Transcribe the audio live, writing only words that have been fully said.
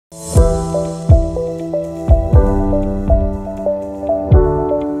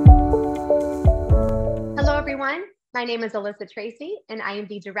My name is Alyssa Tracey, and I am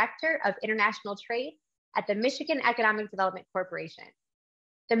the Director of International Trade at the Michigan Economic Development Corporation.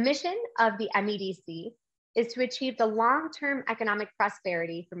 The mission of the MEDC is to achieve the long-term economic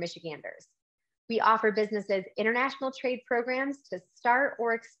prosperity for Michiganders. We offer businesses international trade programs to start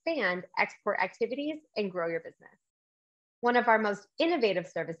or expand export activities and grow your business. One of our most innovative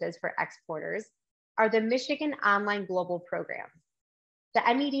services for exporters are the Michigan Online Global Programs. The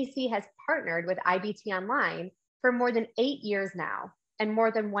MEDC has partnered with IBT Online for more than 8 years now, and more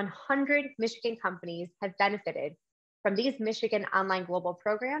than 100 Michigan companies have benefited from these Michigan Online Global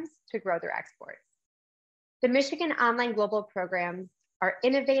Programs to grow their exports. The Michigan Online Global Programs are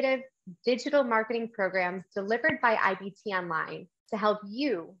innovative digital marketing programs delivered by IBT Online to help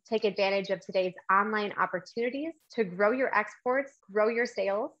you take advantage of today's online opportunities to grow your exports, grow your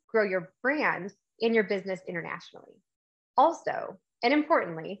sales, grow your brand and your business internationally. Also, and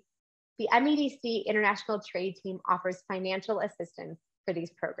importantly, the MEDC International Trade Team offers financial assistance for these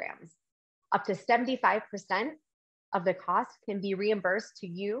programs. Up to 75% of the cost can be reimbursed to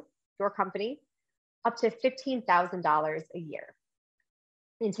you, your company, up to $15,000 a year.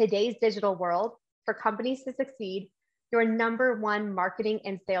 In today's digital world, for companies to succeed, your #1 marketing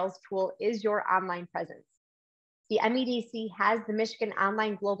and sales tool is your online presence. The MEDC has the Michigan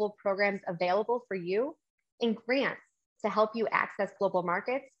Online Global Programs available for you and grants to help you access global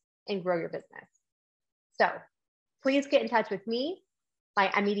markets and grow your business. So please get in touch with me, my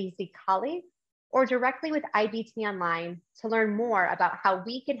MEDC colleague, or directly with IBT Online to learn more about how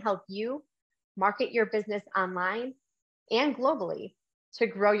we can help you market your business online and globally to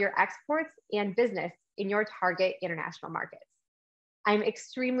grow your exports and business in your target international markets. I'm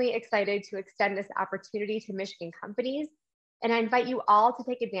extremely excited to extend this opportunity to Michigan companies, and I invite you all to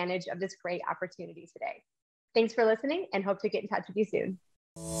take advantage of this great opportunity today. Thanks for listening and hope to get in touch with you soon.